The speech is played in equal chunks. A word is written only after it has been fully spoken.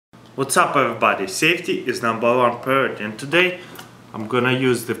What's up everybody, safety is #1 priority, and today I'm gonna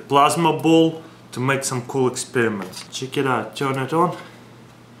use the plasma ball to make some cool experiments. Check it out, turn it on.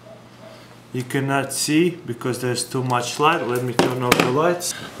 You cannot see because there's too much light. Let me turn off the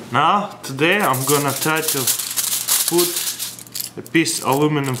lights. Now, today I'm gonna try to put a piece of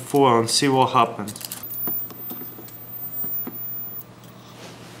aluminum foil and see what happens.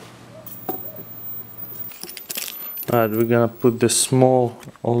 Alright, we're gonna put the small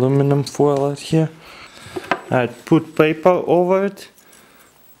aluminum foil out here. Alright, put paper over it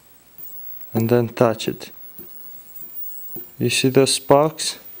and then touch it. You see those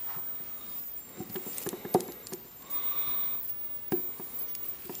sparks?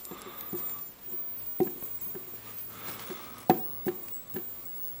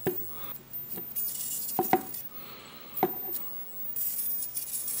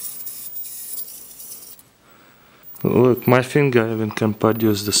 Look, my finger even can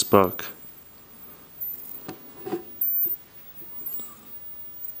produce the spark.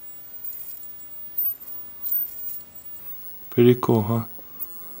 Pretty cool, huh?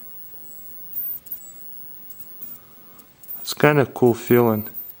 It's kind of cool feeling.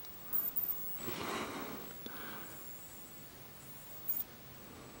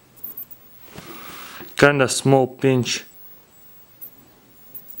 Kind of small pinch.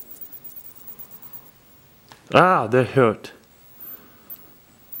 Ah, that hurt.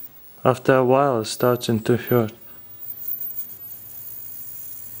 After a while it starts to hurt.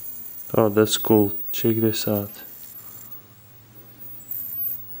 Oh, that's cool. Check this out.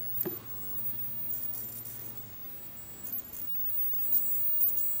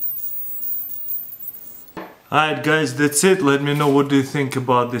 Alright guys, that's it. Let me know what do you think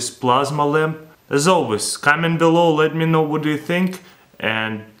about this plasma lamp. As always, comment below, let me know what do you think,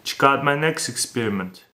 and check out my next experiment.